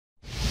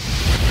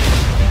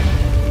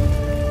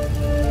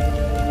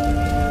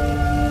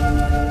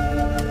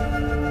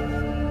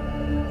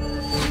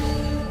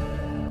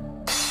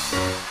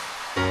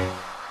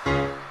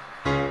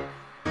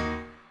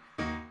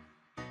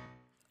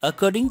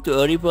According to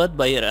a report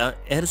by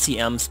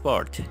RCM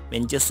Sport,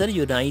 Manchester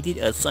United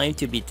are signed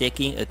to be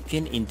taking a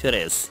keen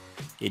interest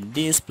in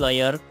this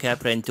player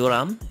Captain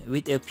Thuram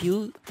with a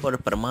view for a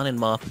permanent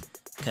move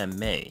come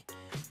May.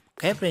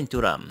 Captain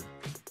Thuram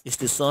is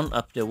the son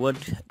of the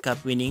World Cup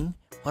winning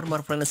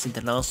former French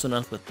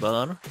international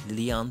footballer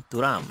Lilian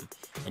Thuram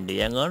and the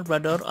younger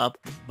brother of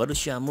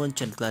Borussia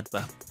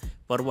Mönchengladbach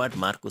forward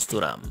Marcus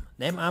Thuram,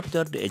 named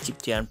after the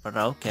Egyptian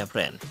pharaoh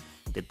Captain.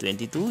 The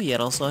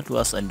 22-year-old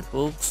was on the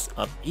books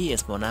of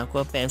AS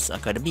Monaco Fans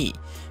Academy,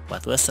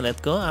 but was let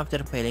go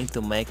after failing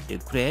to make the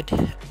grade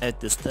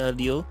at the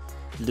Stadio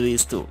Louis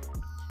II.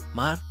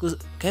 Marcus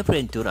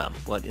Captain Thuram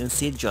would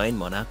instead join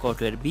Monaco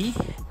Derby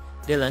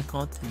de la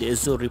Côte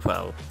d'Azur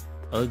rival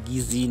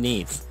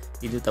Algizinés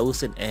in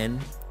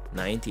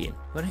 2019,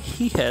 where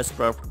he has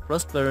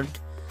prospered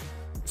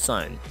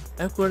since,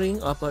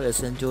 acquiring over a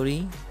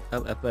century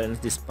of appearance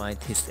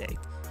despite his age.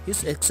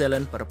 His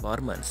excellent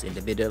performance in the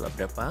middle of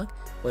the pack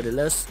for the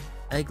Los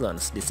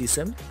Aiglons this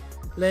season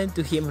led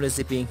to him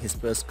receiving his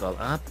first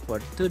call-up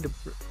to the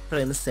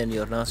French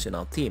senior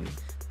national team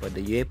for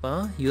the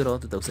UEFA Euro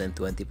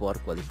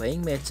 2024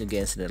 qualifying match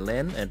against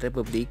Netherlands and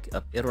Republic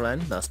of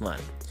Ireland last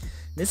month.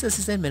 This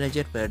assistant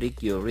manager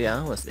Frédéric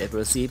Uria was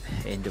effusive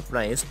in the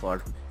praise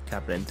for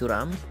Captain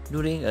Thuram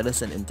during a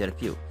recent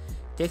interview.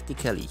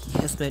 Tactically, he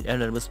has made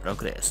enormous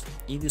progress.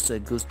 It is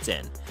a good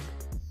chance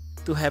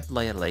to have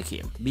players like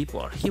him.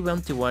 Before, he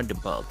went toward the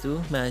ball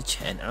too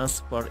much and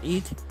asked for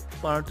it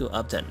far too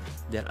often.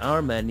 There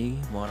are many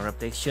more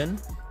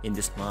repetitions in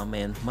this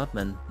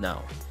movement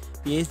now.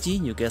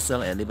 PSG,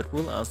 Newcastle and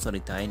Liverpool also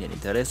retain an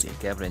interest in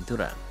Captain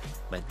Thuram,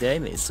 but they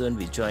may soon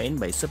be joined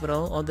by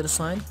several other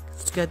sides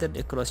scattered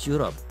across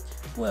Europe,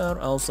 who are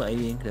also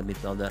eyeing the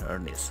midfielder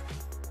Ernest.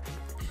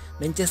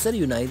 Manchester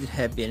United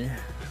have been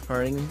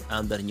faring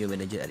under new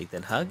manager Erik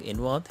ten Hag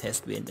in what has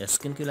been a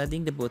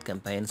scintillating debut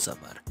campaign so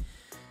far.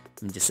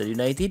 Manchester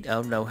United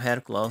are now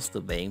here close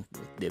to being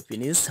the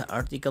finished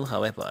article,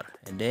 however,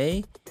 and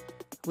they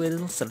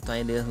will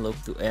certainly look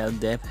to add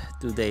depth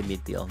to their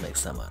midfield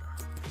next summer.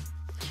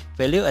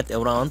 Value at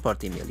around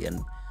 40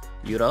 million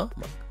euro,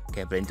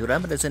 Captain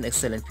Thuram presents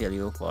excellent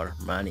value for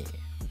money.